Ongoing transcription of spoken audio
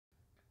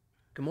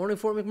Good morning,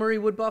 Fort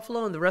McMurray, Wood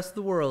Buffalo, and the rest of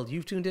the world.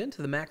 You've tuned in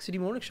to the Mac City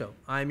Morning Show.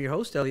 I'm your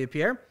host, Elliot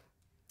Pierre.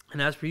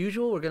 And as per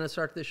usual, we're going to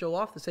start the show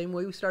off the same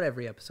way we start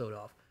every episode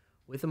off,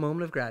 with a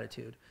moment of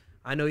gratitude.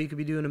 I know you could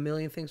be doing a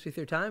million things with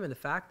your time, and the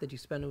fact that you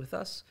spend it with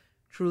us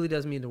truly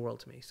does mean the world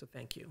to me, so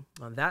thank you.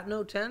 On that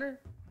note, Tanner,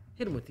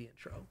 hit him with the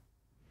intro.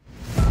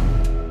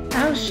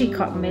 How's she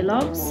cotton, me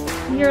loves?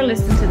 You're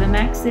listening to the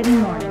Mac City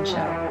Morning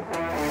Show.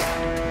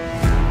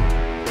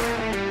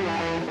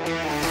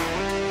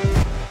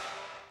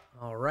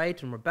 All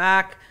right, and we're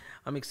back.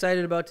 I'm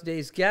excited about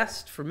today's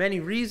guest for many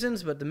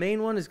reasons, but the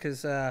main one is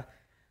because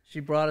she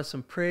brought us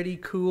some pretty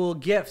cool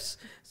gifts.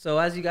 So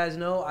as you guys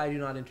know, I do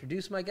not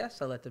introduce my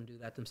guests. I let them do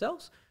that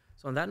themselves.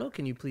 So on that note,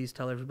 can you please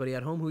tell everybody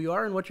at home who you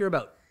are and what you're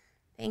about?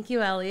 Thank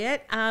you,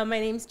 Elliot. My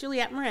name's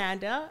Julieta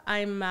Miranda.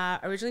 I'm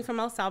originally from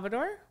El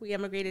Salvador. We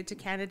immigrated to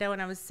Canada when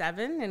I was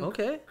 7 and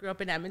grew up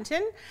in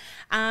Edmonton.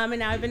 And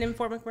now I've been in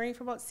Fort McMurray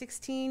for about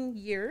 16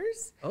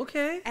 years.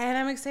 Okay. And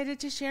I'm excited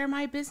to share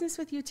my business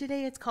with you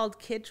today. It's called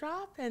Kid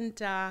Drop, and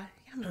I'm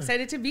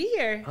excited to be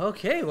here.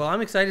 Okay, well,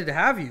 I'm excited to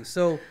have you.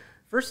 So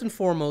first and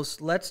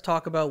foremost, let's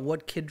talk about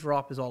what Kid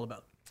Drop is all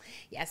about.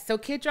 Yes, so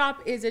Kid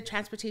Drop is a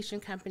transportation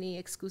company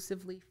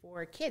exclusively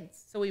for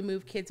kids. So we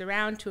move kids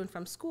around to and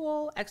from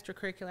school,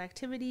 extracurricular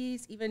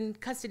activities, even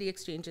custody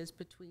exchanges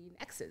between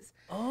exes.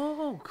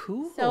 Oh,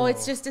 cool. So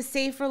it's just a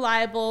safe,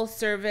 reliable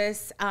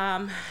service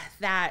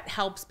that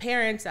helps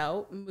parents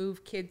out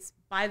move kids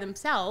by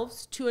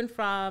themselves to and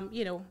from,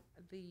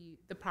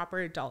 the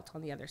proper adult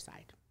on the other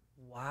side.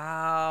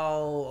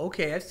 Wow.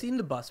 Okay, I've seen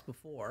the bus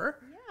before.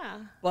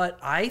 Yeah. But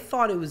I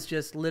thought it was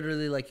just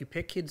literally like you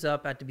pick kids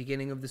up at the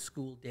beginning of the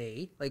school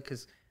day, like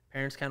because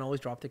parents can't always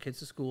drop their kids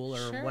to school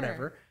or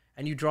whatever,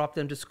 and you drop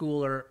them to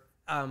school or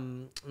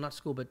not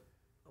school, but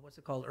what's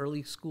it called,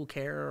 early school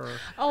care or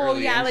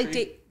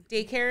daycares,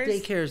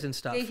 daycares and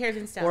stuff,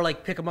 or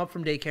like pick them up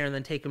from daycare and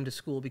then take them to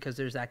school because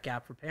there's that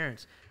gap for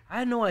parents. I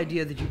had no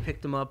idea that you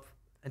picked them up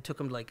and took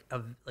them to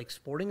like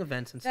sporting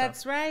events and stuff.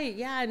 That's right.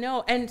 Yeah,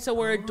 no. And so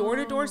we're a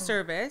door-to-door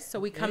service. So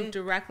we come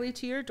directly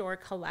to your door,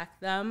 collect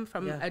them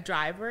from a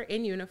driver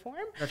in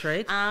uniform. That's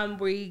right.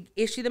 We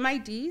issue them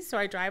IDs. So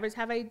our drivers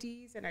have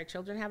IDs and our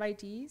children have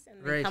IDs.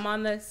 And they come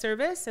on the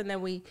service, and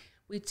then we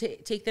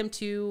take them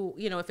to,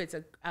 if it's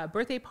a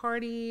birthday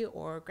party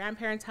or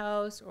grandparents'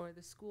 house or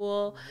the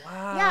school.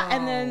 Wow. Yeah,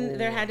 and then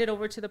they're handed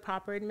over to the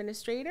proper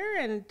administrator,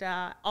 and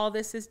all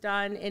this is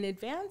done in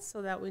advance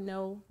so that we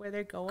know where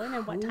they're going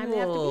and what time they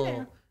have to be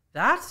there.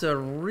 That's a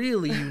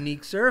really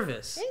unique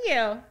service. Thank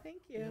you.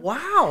 Thank you.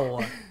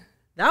 Wow.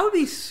 That would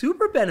be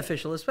super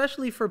beneficial,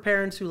 especially for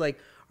parents who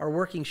are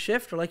working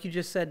shift, or like you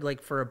just said,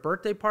 like for a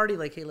birthday party,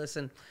 like, hey,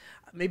 listen,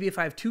 maybe if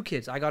I have 2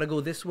 kids, I got to go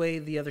this way,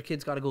 the other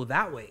kid's got to go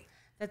that way.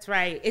 That's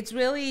right. It's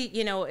really,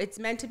 it's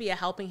meant to be a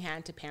helping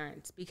hand to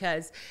parents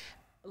because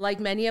like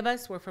many of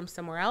us, we're from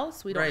somewhere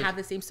else. We don't have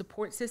the same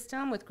support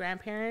system with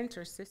grandparents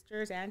or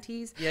sisters,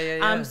 aunties.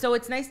 Yeah. So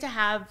it's nice to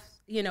have,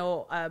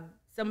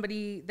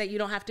 somebody that you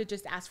don't have to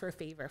just ask for a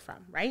favor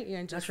from, right? You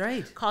can just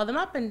call them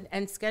up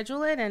and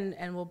schedule it,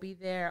 and we'll be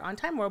there on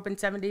time. We're open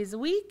 7 days a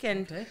week.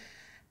 And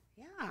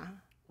yeah.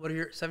 What are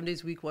your 7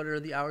 days a week? What are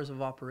the hours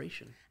of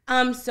operation?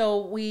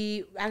 So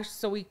we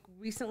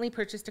recently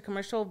purchased a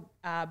commercial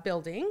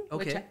building,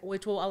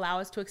 which will allow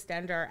us to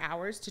extend our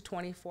hours to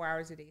 24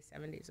 hours a day,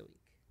 7 days a week.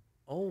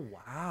 Oh,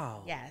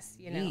 wow. Yes.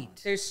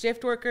 There's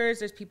shift workers.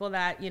 There's people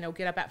that,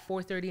 get up at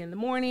 4:30 in the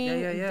morning.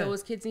 Yeah.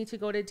 Those kids need to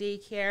go to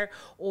daycare,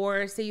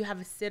 or say you have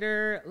a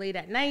sitter late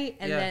at night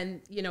and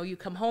then, you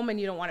come home and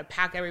you don't want to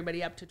pack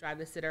everybody up to drive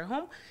the sitter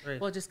home.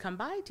 Right. We'll just come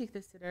by, take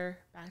the sitter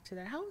back to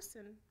their house.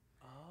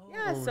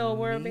 And so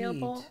we're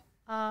available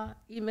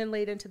even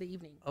late into the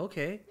evening.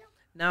 Okay. Yeah.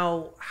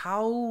 Now,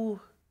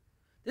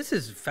 this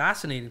is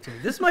fascinating to me.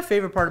 This is my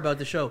favorite part about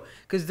the show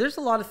because there's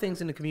a lot of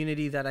things in the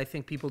community that I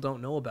think people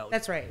don't know about.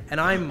 That's right. And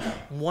I'm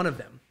one of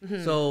them.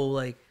 Mm-hmm. So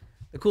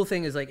the cool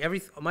thing is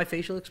my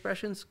facial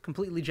expressions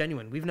completely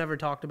genuine. We've never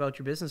talked about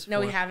your business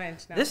before. No, we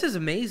haven't. No. This is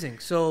amazing.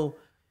 So,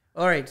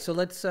 all right. So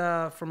let's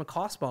from a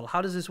cost model.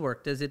 How does this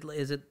work? Is it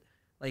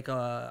like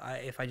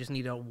if I just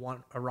need a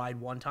ride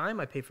one time,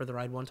 I pay for the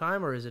ride one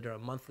time, or is it a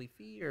monthly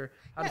fee, or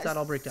how does that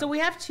all break down? So we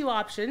have 2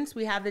 options.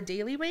 We have the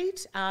daily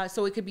rate.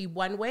 So it could be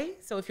one way.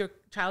 So if your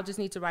child just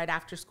needs a ride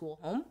after school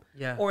home,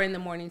 or in the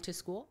morning to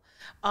school,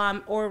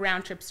 or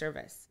round trip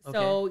service. Okay.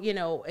 So,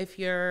 if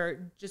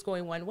you're just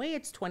going one way,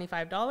 it's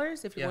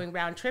 $25. If you're going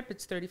round trip,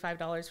 it's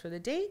 $35 for the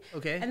day.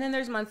 Okay. And then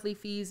there's monthly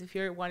fees if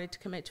you're wanted to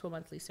commit to a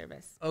monthly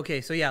service. Okay.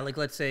 So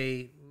let's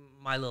say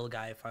my little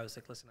guy, if I was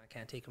like, listen, I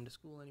can't take him to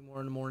school anymore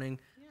in the morning.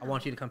 I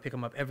want you to come pick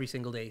him up every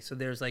single day. So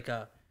there's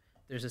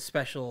there's a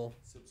special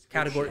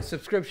category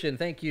subscription.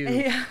 Thank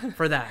you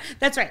for that.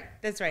 That's right.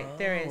 Oh,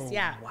 there is.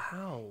 Yeah.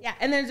 Wow. Yeah.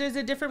 And then there's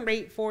a different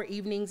rate for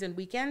evenings and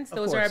weekends.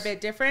 Those are a bit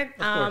different.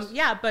 But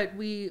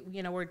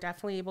we're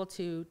definitely able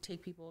to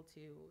take people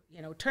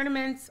to,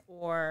 tournaments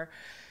or,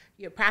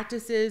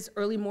 practices,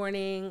 early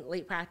morning,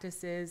 late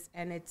practices.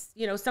 And it's,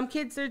 some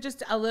kids are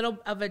just a little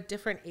of a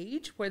different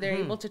age where they're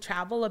able to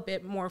travel a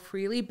bit more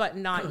freely, but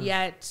not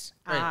yet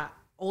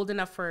old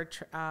enough for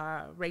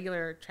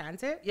regular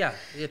transit. Yeah,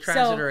 a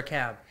transit or a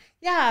cab.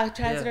 Yeah,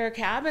 transit or a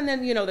cab. And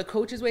then, the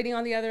coach is waiting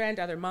on the other end.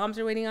 Other moms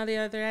are waiting on the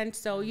other end.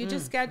 So you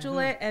just schedule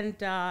it and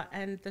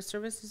the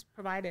service is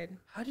provided.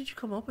 How did you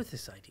come up with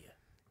this idea?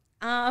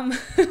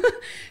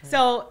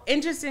 So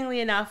interestingly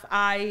enough,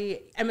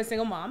 I am a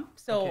single mom.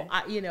 So,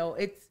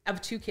 okay. It's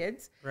of 2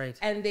 kids. Right.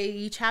 And they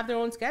each have their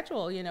own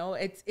schedule.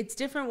 It's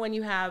different when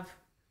you have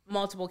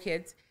multiple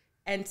kids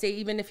and say,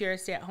 even if you're a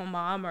stay-at-home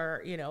mom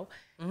or,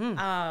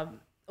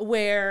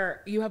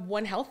 where you have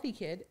one healthy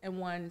kid and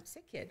one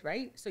sick kid,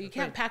 right? So you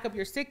can't pack up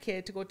your sick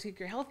kid to go take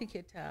your healthy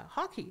kid to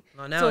hockey.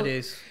 Not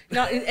nowadays.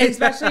 So,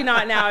 especially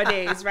not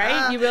nowadays,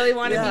 right? You really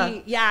want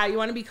to you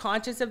want to be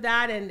conscious of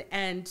that.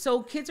 And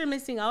so kids are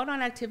missing out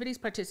on activities.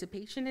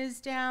 Participation is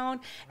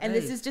down. And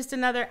this is just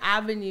another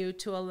avenue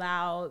to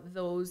allow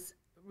those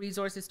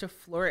resources to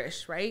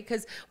flourish, right?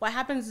 Because what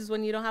happens is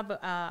when you don't have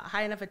a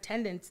high enough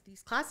attendance,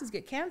 these classes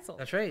get canceled.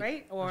 That's right.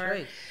 Right? Or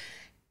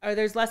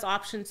there's less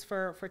options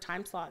for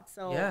time slots.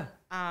 So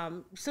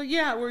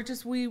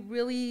we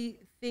really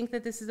think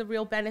that this is a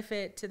real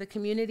benefit to the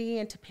community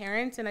and to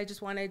parents. And I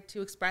just wanted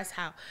to express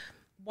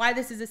why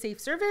this is a safe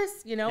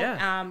service,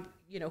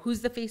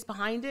 who's the face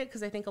behind it.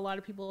 Cause I think a lot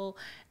of people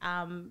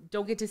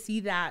don't get to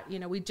see that,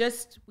 we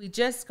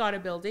just got a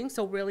building.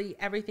 So really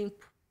everything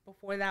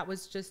before that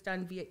was just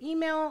done via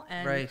email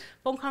and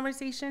phone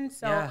conversation.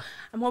 So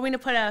I'm hoping to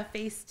put a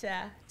face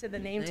to the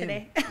name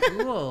today.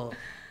 Cool.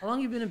 How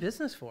long have you been in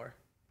business for?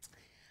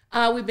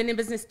 We've been in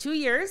business 2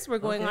 years. We're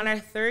going on our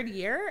 3rd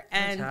year.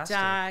 Fantastic.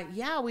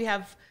 And we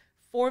have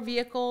 4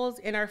 vehicles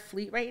in our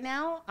fleet right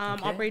now,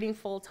 operating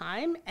full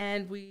time.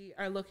 And we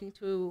are looking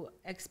to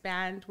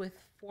expand with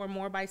 4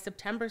 more by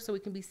September so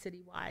we can be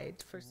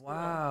citywide for school.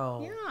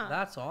 Wow. Yeah.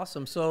 That's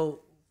awesome.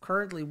 So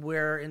currently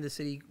where in the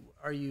city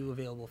are you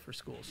available for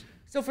schools?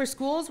 So for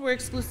schools, we're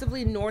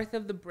exclusively north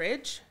of the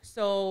bridge.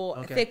 So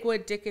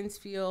Thickwood,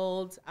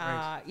 Dickinsfield,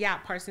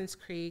 Parsons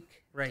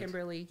Creek,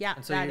 Kimberly. Yeah,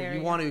 and so that area.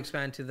 You want to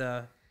expand to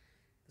the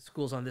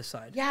schools on this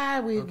side? Yeah,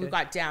 we've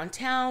got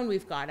downtown,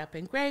 we've got up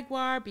in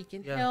Gregoire,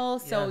 Beacon Hill.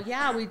 So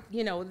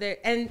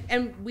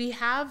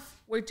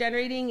we're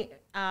generating,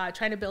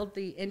 trying to build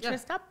the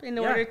interest up in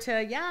order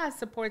to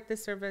support the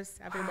service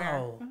everywhere.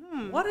 Wow.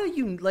 What are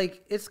you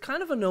like? It's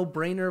kind of a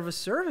no-brainer of a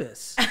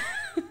service.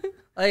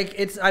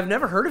 I've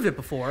never heard of it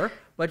before,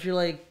 but you're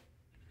like,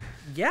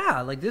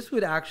 this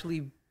would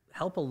actually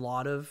help a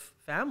lot of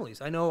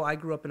families. I know I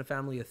grew up in a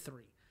family of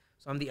 3,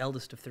 so I'm the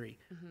eldest of 3.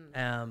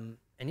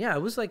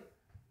 It was like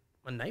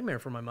a nightmare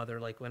for my mother,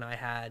 like when I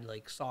had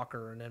like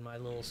soccer and then my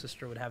little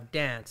sister would have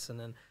dance and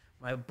then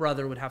my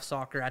brother would have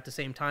soccer at the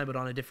same time but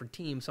on a different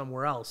team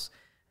somewhere else,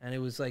 and it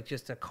was like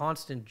just a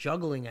constant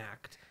juggling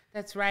act.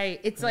 That's right.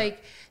 It's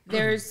like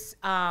there's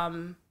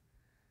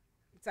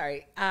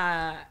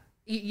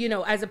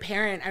as a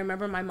parent, I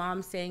remember my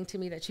mom saying to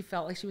me that she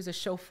felt like she was a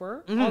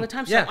chauffeur all the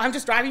time. She's like, I'm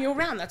just driving you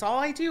around. That's all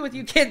I do with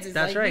you kids. It's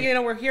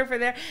we're here for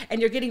there. And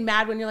you're getting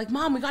mad when you're like,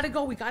 Mom, we got to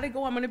go.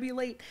 I'm going to be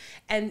late.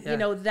 And,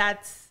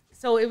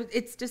 so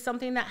it's just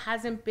something that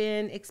hasn't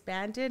been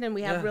expanded, and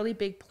we have really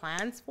big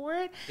plans for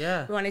it.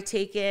 Yeah. We want to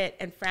take it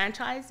and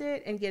franchise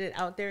it and get it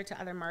out there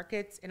to other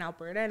markets in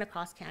Alberta and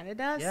across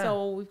Canada. Yeah.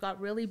 So we've got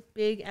really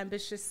big,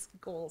 ambitious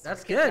goals.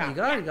 That's good. You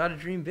got to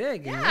dream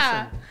big.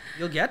 Yeah. Listen,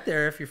 you'll get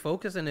there if you're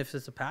focused, and if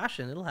it's a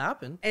passion, it'll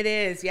happen. It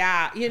is.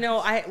 Yeah.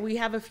 We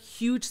have a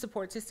huge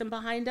support system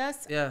behind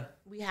us. Yeah.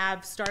 We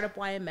have Startup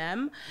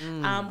YMM,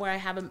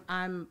 where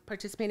I'm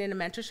participating in a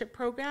mentorship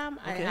program.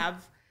 Okay. I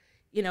have,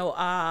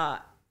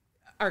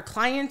 our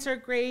clients are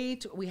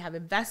great. We have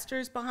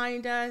investors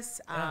behind us.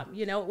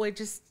 We're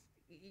just,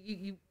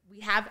 we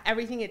have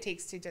everything it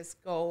takes to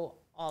just go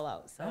all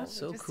out. So that's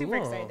so cool. Super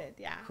excited.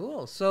 Yeah.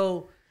 Cool.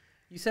 So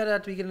you said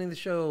at the beginning of the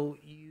show,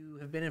 you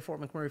have been in Fort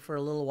McMurray for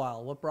a little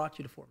while. What brought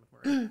you to Fort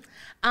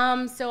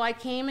McMurray? So I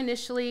came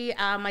initially,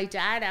 my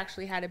dad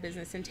actually had a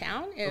business in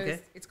town.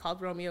 It's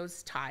called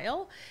Romeo's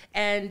Tile.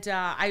 And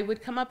I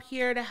would come up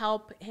here to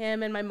help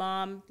him and my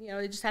mom.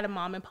 They just had a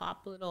mom and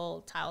pop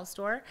little tile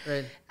store.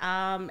 Right.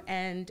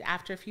 And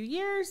after a few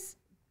years,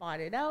 bought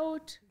it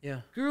out,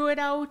 grew it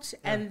out.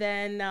 Yeah. And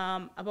then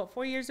about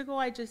 4 years ago,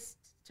 I just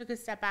took a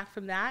step back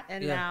from that.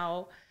 And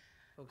now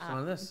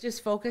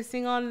just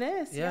focusing on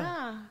this.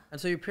 Yeah.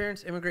 And so your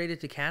parents immigrated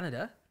to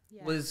Canada.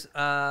 Yeah. Was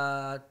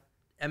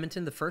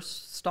Edmonton the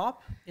first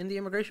stop in the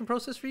immigration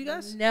process for you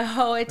guys?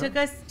 No, it took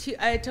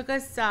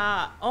us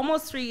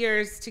almost 3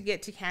 years to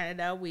get to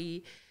Canada.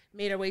 We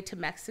made our way to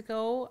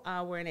Mexico.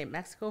 We're in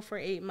Mexico for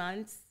 8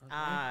 months.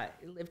 Okay.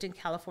 Lived in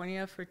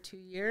California for 2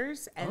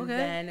 years, and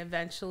then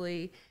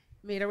eventually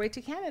made our way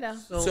to Canada.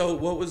 So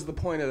what was the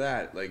point of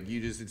that? Like,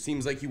 it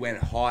seems like you went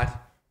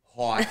hot,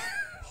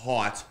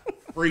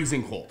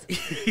 freezing cold.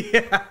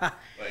 Yeah.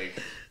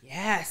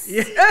 Yes.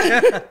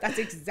 Yeah. That's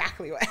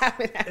exactly what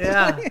happened,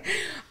 actually.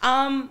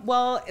 Yeah.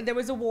 Well, there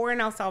was a war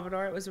in El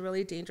Salvador. It was a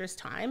really dangerous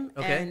time.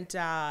 Okay. And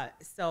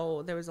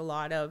so there was a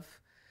lot of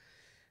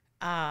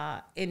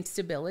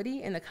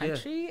instability in the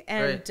country.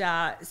 Yeah.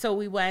 And so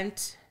we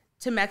went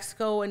to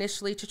Mexico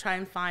initially to try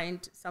and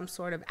find some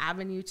sort of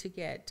avenue to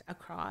get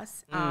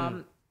across.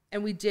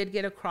 And we did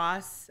get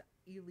across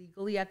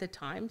illegally at the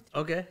time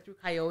through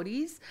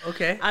coyotes.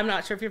 I'm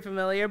not sure if you're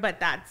familiar, but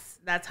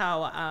that's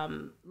how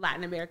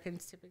Latin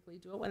Americans typically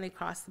do it when they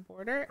cross the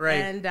border. Right.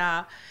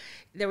 And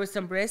there was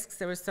some risks.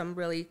 There was some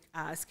really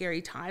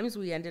scary times.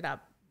 We ended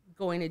up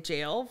going to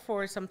jail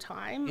for some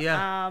time.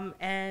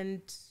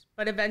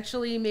 But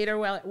eventually made our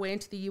way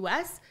into the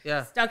U.S.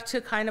 Stuck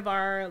to kind of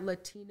our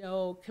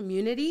Latino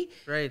community.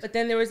 Right. But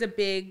then there was a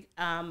big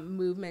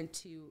movement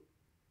to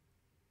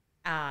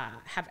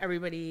have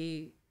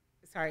everybody.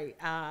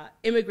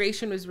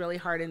 Immigration was really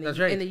hard in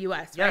the in the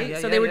U.S. Right.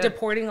 So they were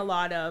deporting a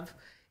lot of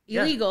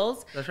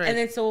illegals. That's right. And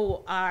then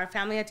so our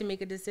family had to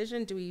make a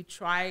decision: do we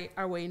try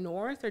our way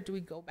north or do we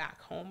go back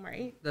home?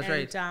 Right. That's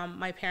right.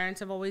 My parents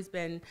have always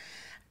been,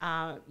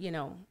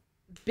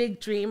 big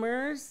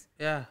dreamers,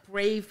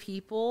 brave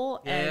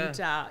people.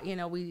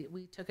 And,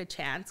 we took a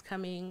chance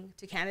coming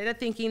to Canada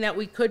thinking that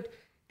we could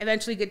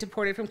eventually get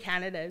deported from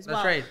Canada as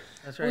well.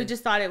 That's right. We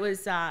just thought it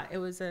was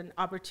an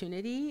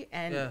opportunity,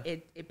 and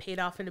it paid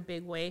off in a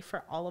big way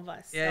for all of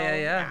us.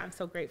 I'm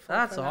so grateful.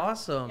 That's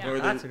awesome.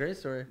 That's a great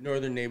story.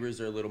 Northern neighbors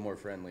are a little more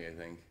friendly, I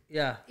think.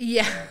 Yeah.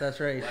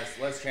 That's right.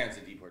 Less chance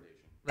of deportation.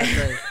 That's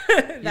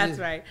right. That's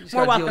right. You just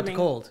More gotta deal with welcoming. the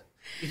cold.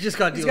 You just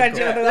got to deal with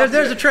the cold.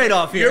 There's a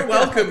trade-off here. You're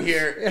welcome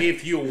here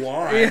if you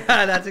want.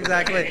 That's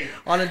exactly.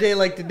 On a day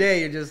like today,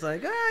 you're just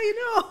like,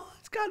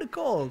 it's kind of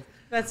cold.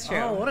 That's true.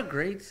 Oh, what a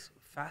great,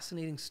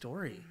 fascinating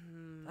story.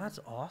 That's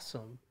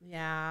awesome.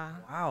 Yeah.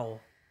 Wow.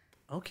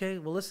 Okay,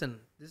 well, listen,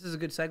 this is a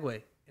good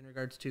segue in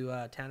regards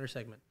to Tanner's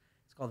segment.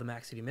 It's called the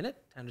Mac City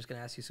Minute. Tanner's going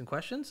to ask you some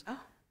questions. Oh.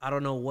 I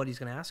don't know what he's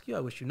going to ask you.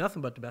 I wish you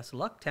nothing but the best of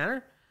luck.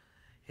 Tanner,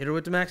 hit her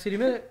with the Mac City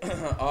Minute.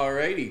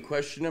 Alrighty,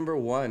 question number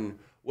 1.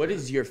 What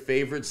is your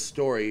favorite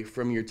story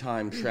from your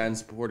time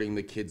transporting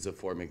the kids of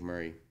Fort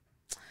McMurray?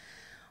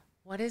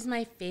 What is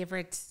my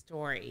favorite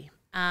story?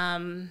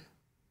 Gosh,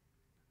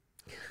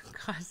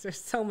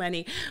 there's so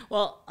many.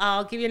 Well,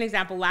 I'll give you an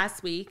example.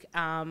 Last week,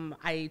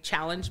 I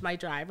challenged my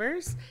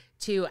drivers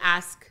to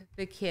ask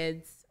the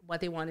kids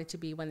what they wanted to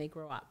be when they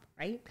grow up,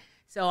 right?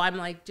 So I'm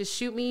like, just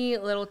shoot me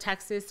little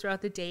texts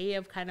throughout the day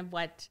of kind of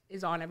what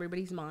is on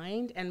everybody's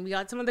mind. And we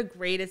got some of the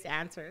greatest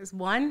answers.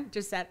 One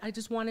just said, I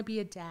just want to be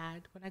a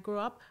dad. When I grow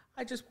up,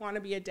 I just want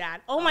to be a dad.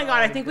 Oh my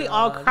God. I think we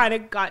all kind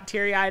of got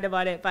teary-eyed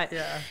about it. But,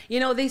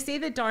 they say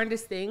the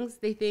darndest things.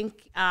 They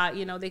think,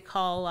 they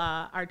call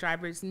our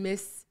drivers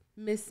Miss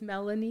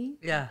Melanie.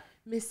 Yeah.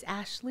 Miss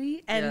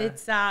Ashley. And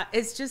it's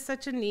just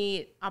such a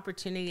neat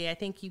opportunity. I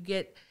think you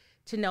get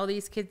to know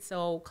these kids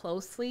so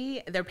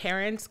closely, their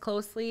parents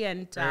closely,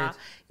 and I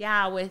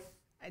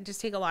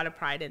just take a lot of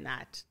pride in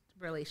that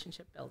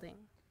relationship building.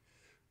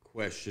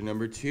 Question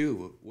number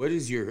 2. What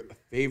is your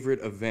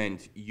favorite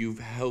event you've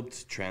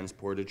helped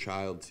transport a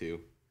child to?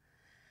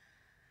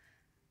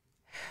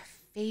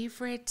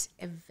 Favorite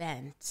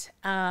event?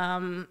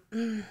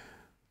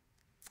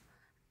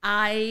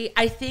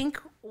 I think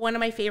one of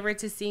my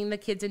favorites is seeing the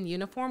kids in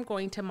uniform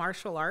going to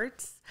martial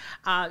arts.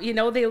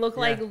 They look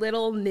like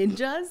little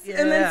ninjas.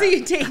 And then so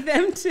you take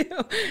them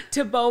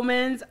to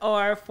Bowman's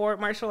or Fort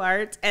Martial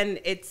Arts. And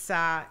it's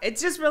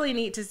just really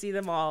neat to see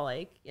them all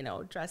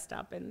dressed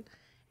up and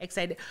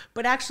excited.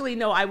 But actually,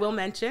 no, I will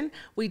mention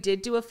we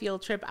did do a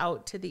field trip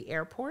out to the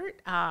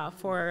airport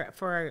for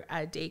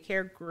a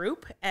daycare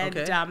group, and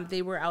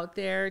they were out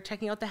there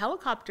checking out the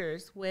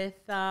helicopters with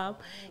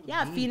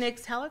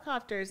Phoenix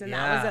helicopters, and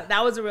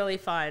that was a really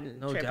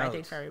fun trip, I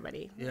think, for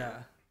everybody.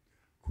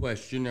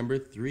 Question number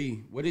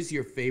 3. What is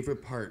your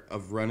favorite part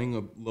of running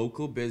a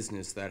local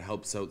business that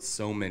helps out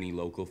so many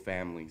local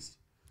families?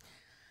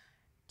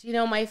 Do you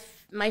know my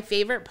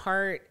favorite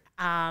part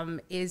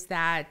is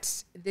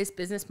that this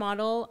business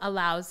model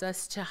allows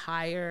us to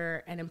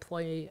hire and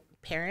employ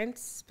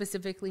parents,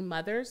 specifically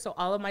mothers. So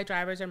all of my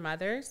drivers are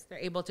mothers. They're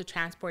able to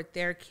transport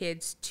their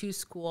kids to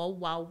school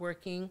while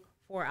working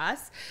for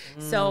us.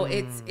 So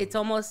it's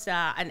almost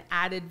an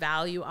added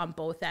value on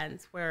both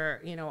ends,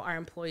 where our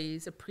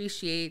employees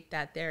appreciate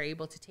that they're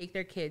able to take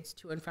their kids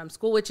to and from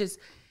school, it's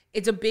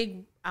a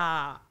big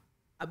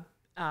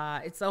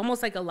it's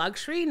almost like a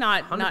luxury.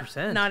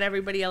 Not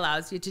everybody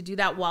allows you to do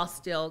that while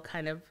still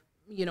kind of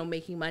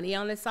making money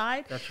on the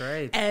side. That's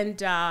right. And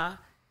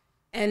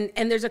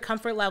there's a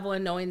comfort level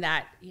in knowing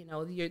that,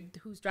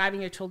 who's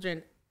driving your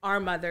children are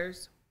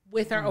mothers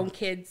with our own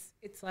kids.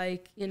 It's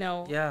like,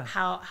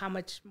 how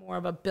much more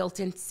of a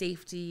built-in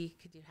safety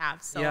could you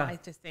have? So I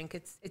just think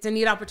it's a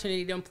neat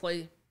opportunity to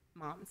employ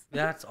moms.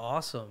 That's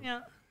awesome.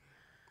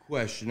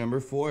 Question number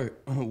 4.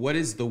 What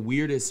is the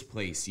weirdest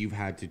place you've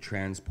had to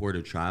transport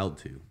a child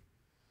to?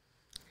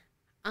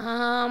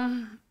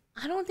 I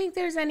don't think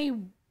there's any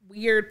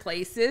weird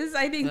places.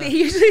 I think they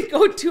usually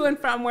go to and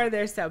from where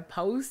they're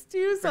supposed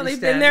to. So they've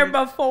been there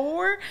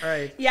before.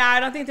 Right. Yeah, I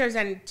don't think there's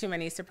too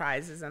many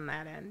surprises on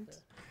that end.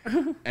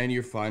 And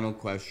your final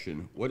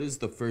question. What is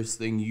the first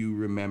thing you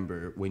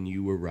remember when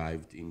you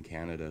arrived in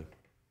Canada?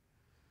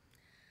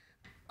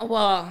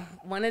 Well,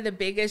 one of the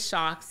biggest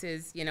shocks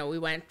is,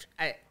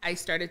 I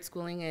started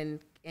schooling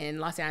in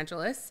Los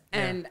Angeles,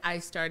 and I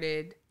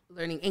started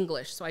learning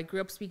English. So I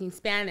grew up speaking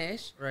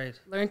Spanish,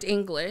 learned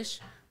English,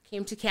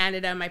 came to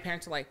Canada, and my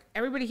parents were like,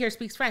 everybody here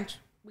speaks French.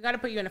 We got to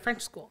put you in a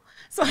French school.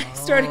 So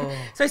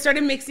I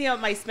started mixing up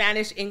my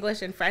Spanish,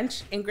 English, and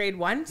French in grade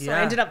 1. So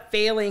I ended up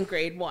failing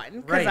grade 1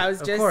 because I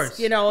was just,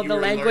 the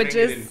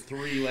languages. In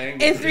 3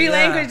 languages. In 3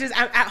 languages.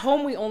 At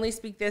home, we only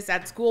speak this.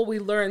 At school, we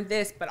learn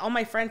this. But all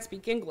my friends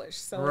speak English.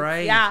 So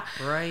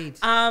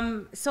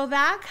so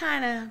that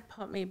kind of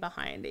put me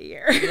behind a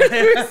year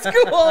through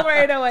school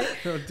right away.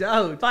 No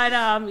doubt. But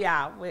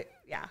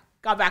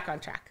got back on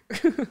track.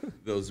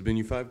 Those have been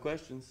your 5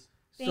 questions.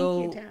 Thank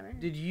you, Tanner.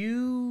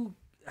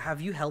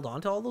 Have you held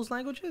on to all those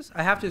languages?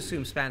 I have to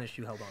assume Spanish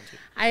you held on to.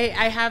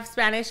 I have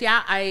Spanish,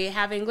 I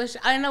have English,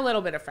 and a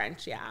little bit of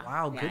French,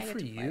 Wow, good for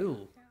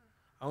you.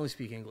 I only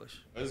speak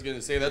English. I was going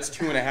to say, that's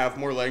 2.5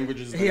 more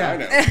languages than I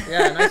know.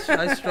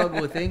 And I struggle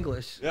with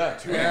English.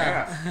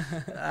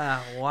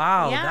 2.5.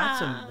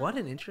 Wow, what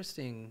an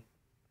interesting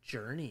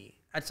journey.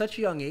 At such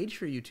a young age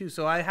for you, too.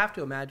 So I have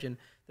to imagine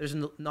there's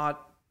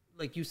not,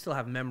 like, you still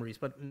have memories,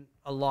 but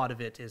a lot of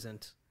it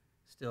isn't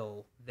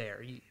still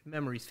there.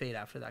 Memories fade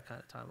after that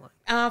kind of timeline.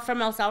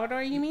 From El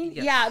Salvador, you mean?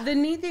 Yes. Yeah, the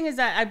neat thing is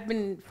that I've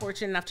been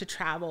fortunate enough to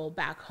travel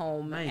back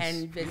home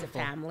and visit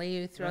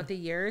family throughout the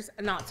years.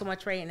 Not so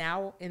much right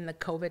now in the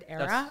COVID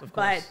era,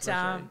 but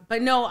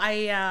no,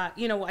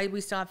 we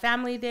still have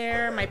family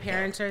there. My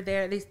parents are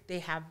there. They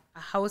have a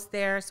house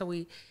there, so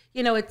we,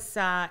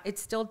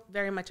 it's still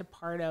very much a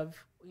part of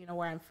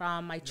where I'm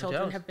from. My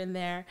children have been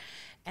there,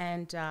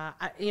 and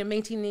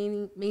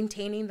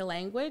maintaining the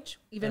language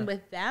even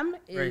with them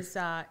is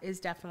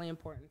definitely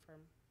important for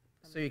them.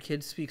 So your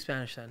kids speak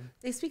Spanish then?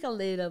 They speak a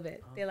little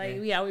bit. Okay.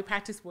 We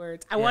practice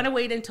words. I want to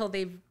wait until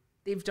they've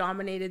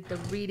dominated the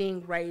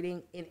reading,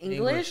 writing in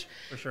English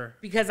for sure,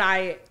 because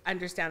I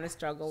understand the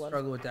struggle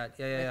with that.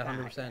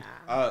 100%.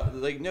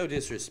 Like, no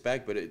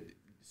disrespect, but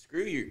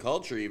screw your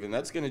culture even.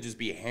 That's going to just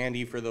be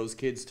handy for those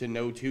kids to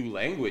know 2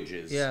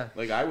 languages. Yeah.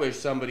 Like, I wish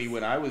somebody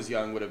when I was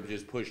young would have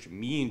just pushed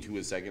me into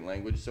a second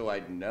language so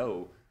I'd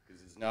know,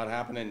 because it's not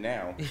happening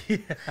now.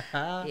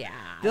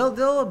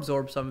 They'll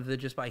absorb some of it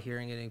just by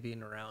hearing it and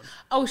being around.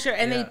 Oh, sure.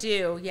 And they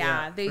do.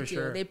 They do.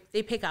 Sure.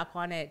 They pick up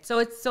on it.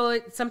 So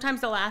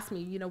sometimes they'll ask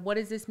me, what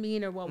does this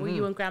mean? Or what were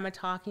you and Grandma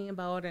talking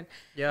about? And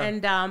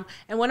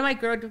one of my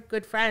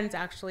good friends,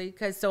 actually,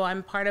 so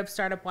I'm part of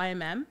Startup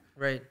YMM.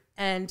 Right.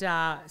 And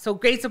so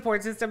great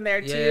support system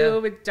there too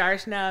with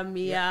Darshna,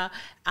 Mia,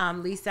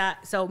 Lisa.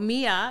 So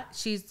Mia,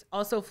 she's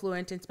also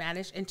fluent in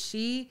Spanish, and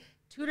she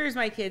tutors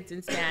my kids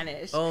in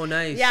Spanish. Oh,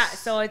 nice. Yeah,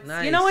 so it's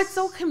it's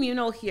so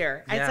communal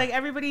here. Yeah. It's like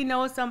everybody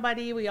knows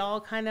somebody. We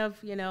all kind of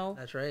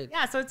That's right.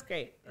 Yeah, so it's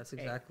great. That's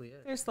exactly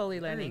it. They're slowly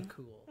learning.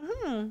 Very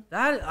cool.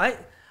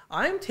 That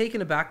I'm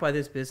taken aback by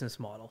this business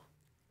model.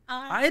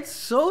 It's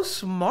so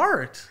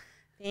smart.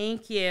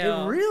 Thank you.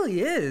 It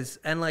really is,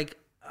 and like.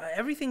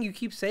 Everything you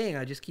keep saying,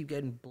 I just keep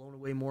getting blown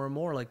away more and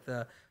more. Like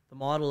the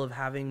model of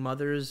having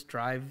mothers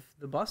drive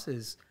the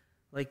buses.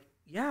 Like,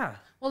 yeah.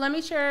 Well, let me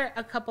share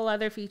a couple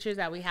other features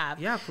that we have.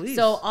 Yeah, please.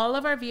 So all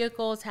of our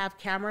vehicles have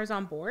cameras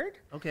on board.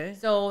 Okay.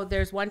 So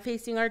there's one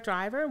facing our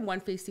driver and one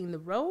facing the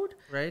road.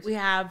 Right. We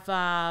have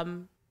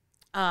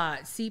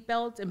seat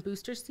belts and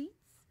booster seats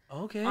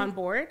on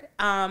board.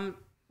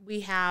 We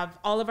have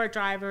all of our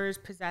drivers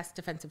possess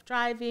defensive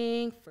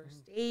driving,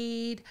 first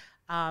aid,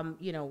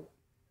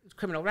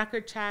 criminal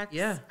record checks,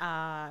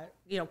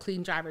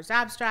 clean driver's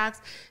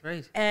abstracts.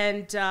 Right.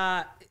 And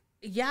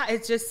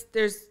it's just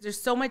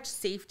there's so much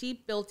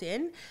safety built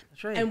in.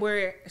 That's right. And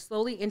we're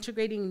slowly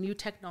integrating new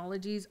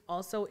technologies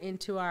also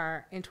into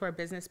our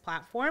business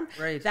platform.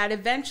 Right. That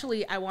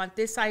eventually I want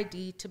this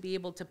ID to be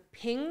able to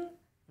ping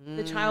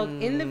the child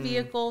in the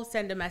vehicle,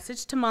 send a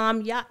message to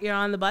mom, you're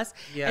on the bus,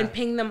 and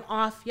ping them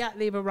off,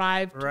 they've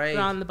arrived, you're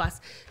on the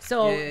bus.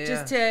 So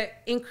just to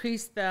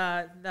increase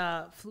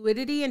the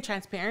fluidity and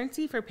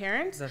transparency for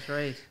parents. That's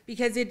right.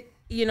 Because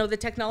the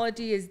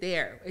technology is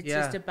there. It's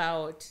just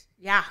about,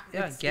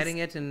 getting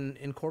it and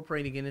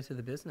incorporating it into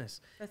the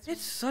business.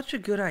 It's such a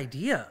good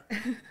idea.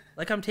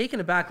 Like, I'm taken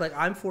aback. Like,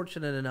 I'm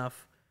fortunate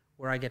enough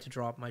where I get to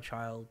drop my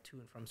child to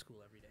and from school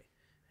every day.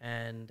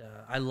 And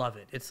I love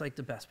it. It's like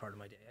the best part of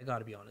my day. I got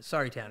to be honest.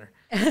 Sorry, Tanner.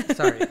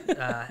 Sorry.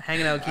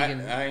 Hanging out, Keegan.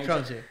 I ain't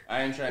trying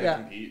to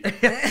compete.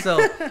 So,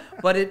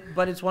 but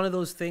it's one of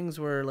those things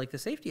where like the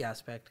safety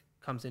aspect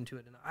comes into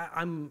it, and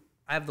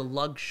I have the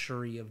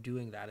luxury of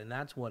doing that, and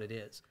that's what it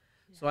is.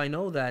 Yeah. So I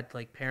know that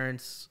like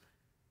parents,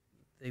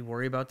 they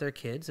worry about their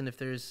kids, and if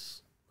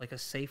there's like a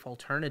safe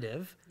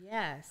alternative,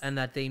 and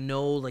that they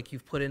know like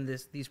you've put in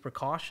these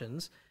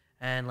precautions,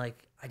 and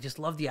like I just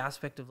love the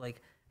aspect of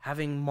like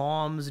having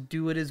moms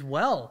do it as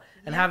well,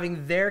 and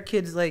having their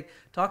kids like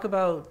talk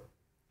about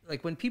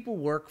like when people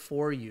work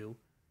for you,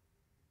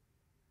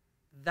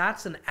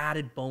 that's an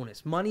added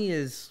bonus. Money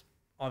is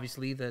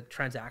obviously the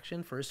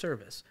transaction for a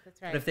service.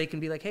 That's right. But if they can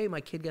be like, hey,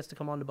 my kid gets to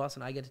come on the bus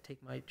and I get to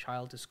take my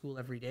child to school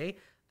every day,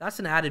 that's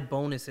an added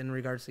bonus in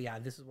regards to,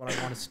 this is what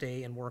I want to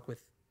stay and work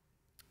with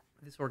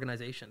this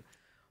organization.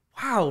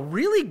 Wow,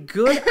 really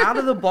good out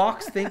of the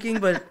box thinking,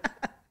 but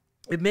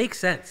It makes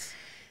sense.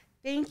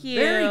 Thank you.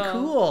 Very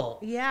cool.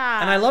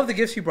 Yeah. And I love the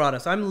gifts you brought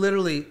us. I'm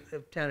literally,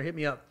 Tanner, hit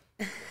me up.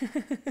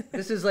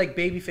 This is like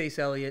babyface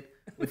Elliot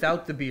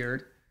without the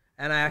beard.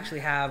 And I actually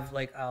have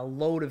like a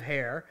load of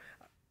hair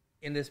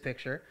in this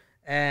picture.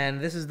 And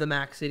this is the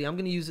Mac City. I'm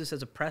going to use this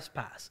as a press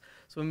pass.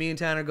 So when me and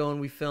Tanner go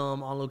and we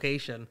film on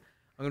location,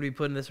 I'm going to be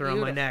putting this around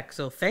my neck.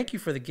 So thank you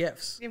for the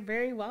gifts. You're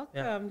very welcome.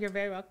 Yeah. You're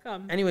very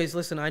welcome. Anyways,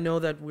 listen, I know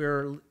that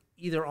we're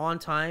either on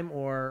time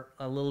or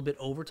a little bit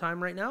over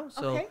time right now.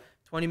 So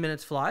 20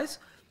 minutes flies.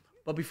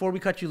 But before we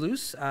cut you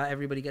loose,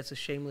 everybody gets a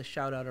shameless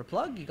shout out or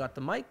plug. You got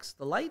the mics,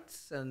 the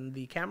lights, and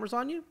the cameras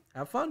on you.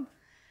 Have fun.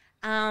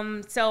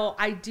 So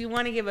I do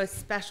want to give a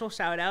special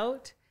shout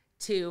out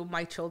to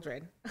my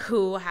children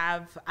who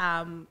have,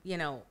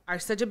 are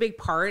such a big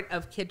part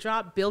of Kid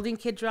Drop, building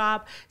Kid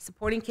Drop,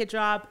 supporting Kid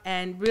Drop,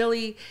 and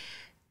really,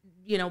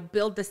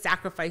 build the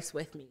sacrifice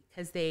with me.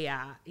 Because they,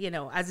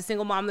 as a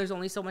single mom, there's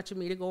only so much of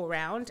me to go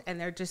around, and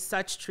they're just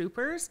such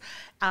troopers.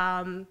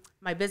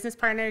 My business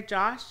partner,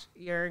 Josh,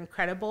 you're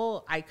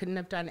incredible. I couldn't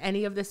have done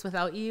any of this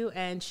without you.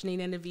 And Shanine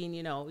and Naveen,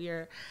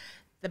 you're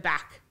the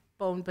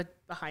backbone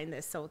behind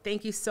this. So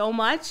thank you so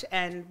much.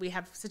 And we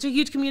have such a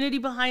huge community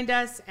behind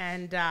us.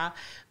 And,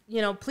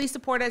 please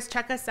support us,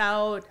 check us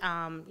out,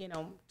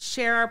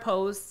 share our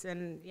posts.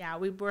 And yeah,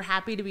 we're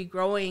happy to be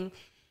growing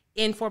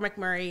in Fort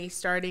McMurray,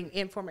 starting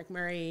in Fort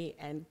McMurray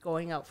and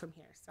going out from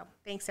here. So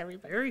thanks,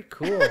 everybody. Very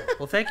cool.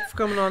 Well, thank you for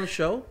coming on the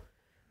show.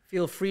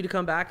 Feel free to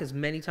come back as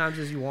many times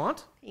as you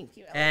want. Thank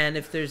you, Ellen. And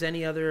if there's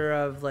any other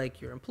of like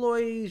your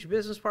employees, your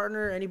business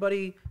partner,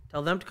 anybody,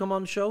 tell them to come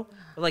on the show.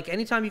 But like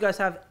anytime you guys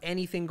have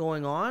anything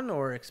going on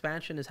or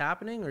expansion is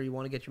happening or you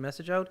want to get your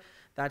message out,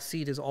 that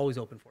seat is always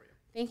open for you.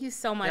 Thank you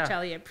so much,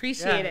 Elliot.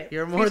 Appreciate it.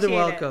 You're more than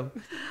welcome.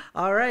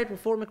 All right. Well,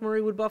 Fort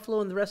McMurray, Wood Buffalo,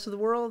 and the rest of the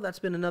world, that's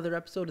been another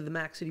episode of the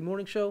Mac City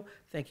Morning Show.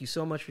 Thank you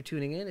so much for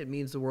tuning in. It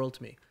means the world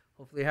to me.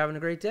 Hopefully you're having a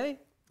great day,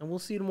 and we'll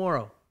see you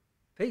tomorrow.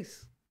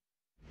 Peace.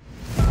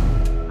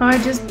 I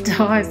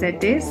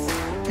said this.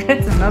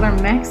 That's another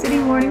Mac City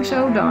Morning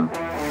Show done.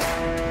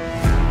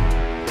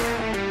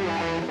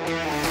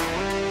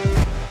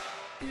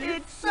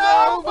 It's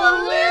so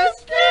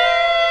ballistic!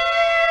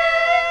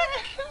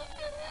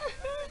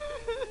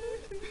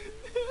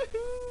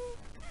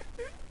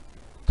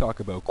 Talk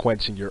about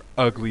quenching your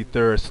ugly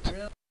thirst.